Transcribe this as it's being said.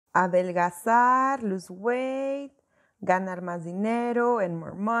Adelgazar, lose weight, ganar más dinero and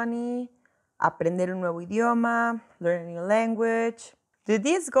more money, aprender un nuevo idioma, learn a new language. Do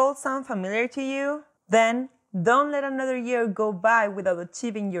these goals sound familiar to you? Then, don't let another year go by without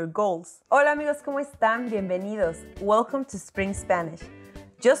achieving your goals. Hola amigos, ¿cómo están? Bienvenidos. Welcome to Spring Spanish.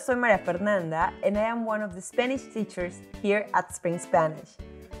 Yo soy María Fernanda and I am one of the Spanish teachers here at Spring Spanish.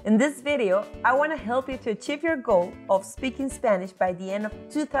 In this video, I want to help you to achieve your goal of speaking Spanish by the end of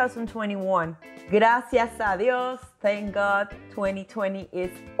 2021. Gracias a Dios, thank God, 2020 is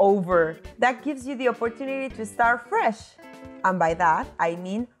over. That gives you the opportunity to start fresh. And by that, I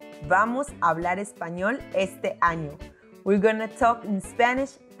mean, vamos a hablar español este año. We're gonna talk in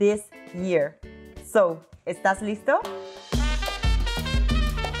Spanish this year. So, ¿estás listo?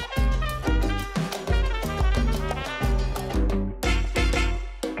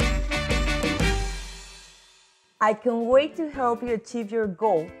 I can't wait to help you achieve your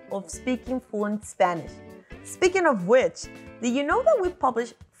goal of speaking fluent Spanish. Speaking of which, did you know that we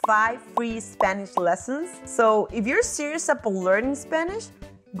publish 5 free Spanish lessons? So if you're serious about learning Spanish,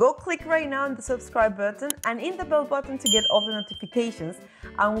 go click right now on the subscribe button and in the bell button to get all the notifications.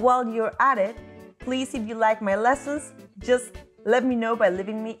 And while you're at it, please, if you like my lessons, just let me know by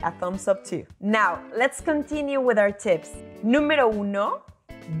leaving me a thumbs up too. Now, let's continue with our tips. Número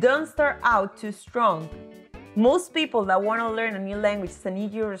 1, don't start out too strong. Most people that want to learn a new language as a New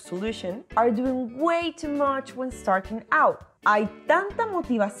Year resolution are doing way too much when starting out. Hay tanta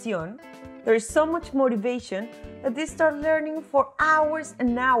motivación, there's so much motivation that they start learning for hours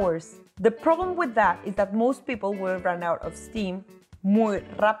and hours. The problem with that is that most people will run out of steam muy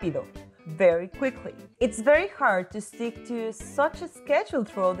rápido, very quickly. It's very hard to stick to such a schedule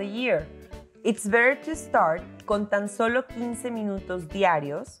throughout the year. It's better to start con tan solo 15 minutos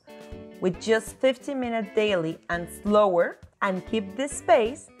diarios with just 15 minutes daily and slower, and keep this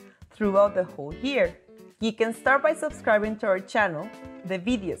pace throughout the whole year. You can start by subscribing to our channel. The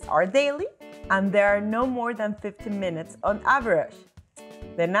videos are daily and there are no more than 15 minutes on average.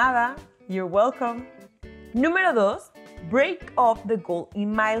 De nada, you're welcome. Número 2, break off the goal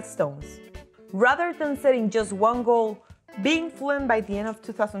in milestones. Rather than setting just one goal, being fluent by the end of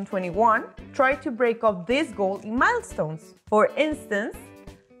 2021, try to break up this goal in milestones. For instance,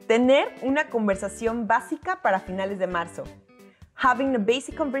 tener una conversación básica para finales de marzo. Having a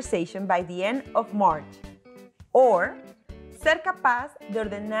basic conversation by the end of March. Or, ser capaz de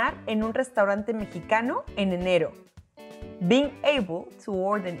ordenar en un restaurante mexicano en enero. Being able to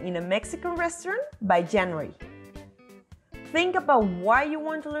order in a Mexican restaurant by January. Think about why you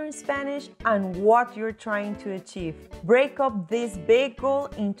want to learn Spanish and what you're trying to achieve. Break up this big goal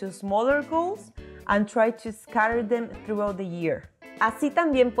into smaller goals and try to scatter them throughout the year. Así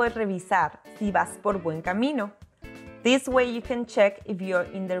también puedes revisar si vas por buen camino. This way you can check if you're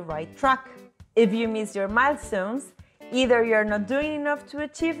in the right track. If you miss your milestones, either you're not doing enough to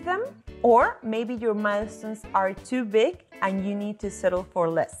achieve them, or maybe your milestones are too big and you need to settle for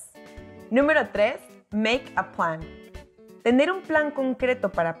less. Número 3, make a plan. Tener un plan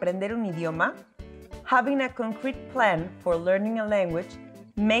concreto para aprender un idioma, having a concrete plan for learning a language,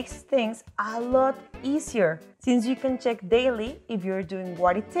 makes things a lot easier since you can check daily if you're doing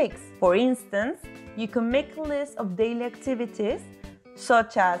what it takes. For instance, you can make a list of daily activities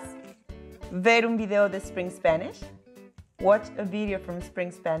such as ver un video de Spring Spanish, watch a video from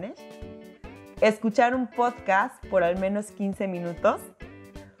Spring Spanish, escuchar un podcast por al menos 15 minutos,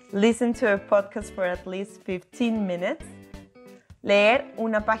 listen to a podcast for at least 15 minutes, leer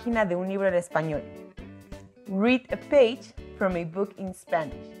una página de un libro en español, read a page from a book in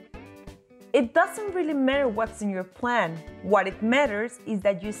Spanish. It doesn't really matter what's in your plan. What it matters is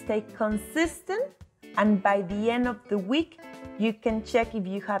that you stay consistent and by the end of the week, you can check if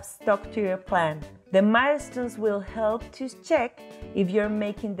you have stuck to your plan. The milestones will help to check if you're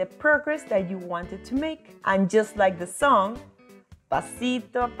making the progress that you wanted to make. And just like the song,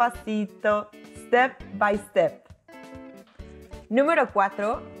 pasito a pasito, step by step. Número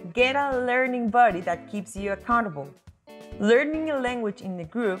 4, get a learning buddy that keeps you accountable. Learning a language in a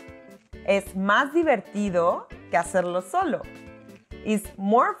group es más divertido que hacerlo solo. It's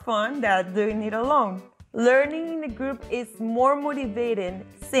more fun than doing it alone. Learning in a group is more motivating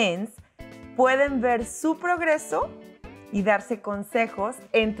since pueden ver su progreso y darse consejos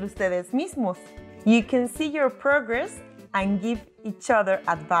entre ustedes mismos. You can see your progress and give each other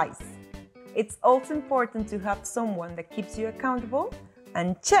advice. It's also important to have someone that keeps you accountable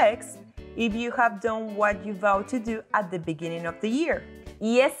and checks if you have done what you vowed to do at the beginning of the year.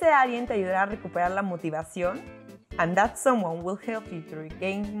 Y ese alguien te ayudará a recuperar la motivación, and that someone will help you to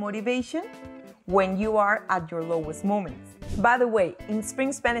regain motivation when you are at your lowest moments. By the way, in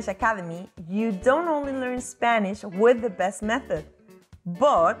Spring Spanish Academy, you don't only learn Spanish with the best method,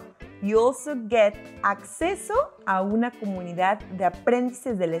 but you also get acceso a una comunidad de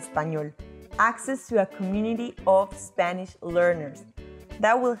aprendices del español, access to a community of Spanish learners.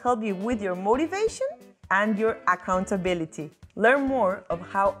 That will help you with your motivation and your accountability. Learn more of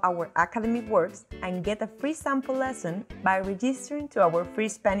how our academy works and get a free sample lesson by registering to our free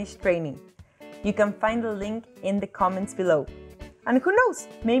Spanish training. You can find the link in the comments below. And who knows,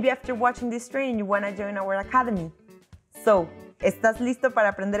 maybe after watching this training you want to join our academy. So, ¿estás listo para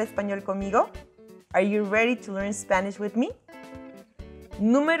aprender español conmigo? Are you ready to learn Spanish with me?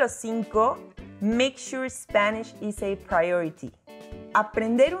 Número 5. Make sure Spanish is a priority.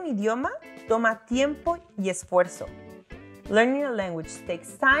 Aprender un idioma toma tiempo y esfuerzo. Learning a language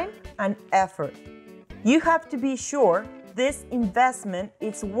takes time and effort. You have to be sure this investment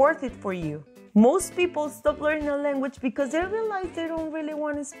is worth it for you. Most people stop learning a language because they realize they don't really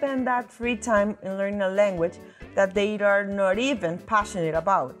want to spend that free time in learning a language that they are not even passionate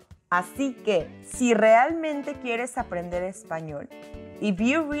about. Así que, si realmente quieres aprender español, if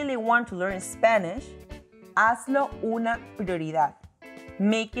you really want to learn Spanish, hazlo una prioridad.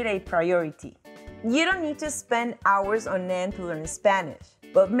 Make it a priority. You don't need to spend hours on end to learn Spanish,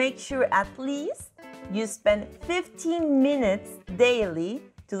 but make sure at least you spend 15 minutes daily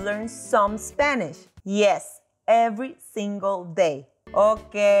to learn some Spanish. Yes, every single day.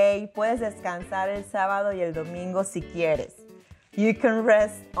 Ok, puedes descansar el sábado y el domingo si quieres. You can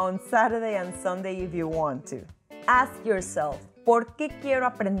rest on Saturday and Sunday if you want to. Ask yourself, ¿por qué quiero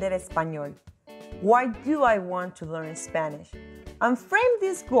aprender español? Why do I want to learn Spanish? And frame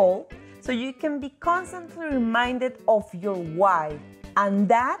this goal so you can be constantly reminded of your why. And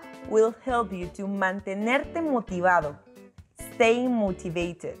that will help you to mantenerte motivado. Stay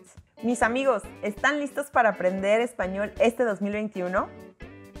motivated. Mis amigos, ¿están listos para aprender español este 2021?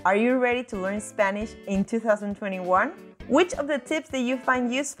 Are you ready to learn Spanish in 2021? Which of the tips did you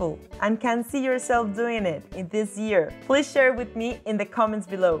find useful and can see yourself doing it in this year? Please share with me in the comments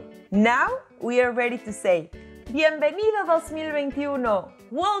below. Now we are ready to say, Bienvenido 2021!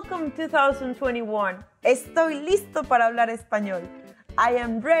 Welcome 2021! Estoy listo para hablar español. I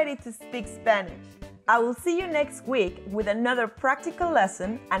am ready to speak Spanish. I will see you next week with another practical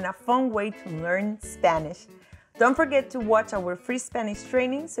lesson and a fun way to learn Spanish. Don't forget to watch our free Spanish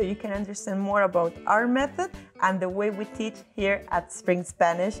training so you can understand more about our method and the way we teach here at Spring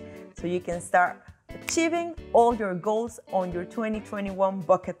Spanish so you can start achieving all your goals on your 2021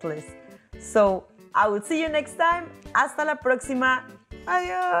 bucket list. So, I will see you next time. Hasta la próxima.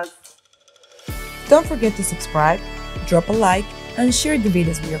 Adiós. Don't forget to subscribe, drop a like, and share the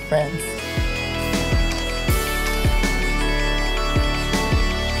videos with your friends.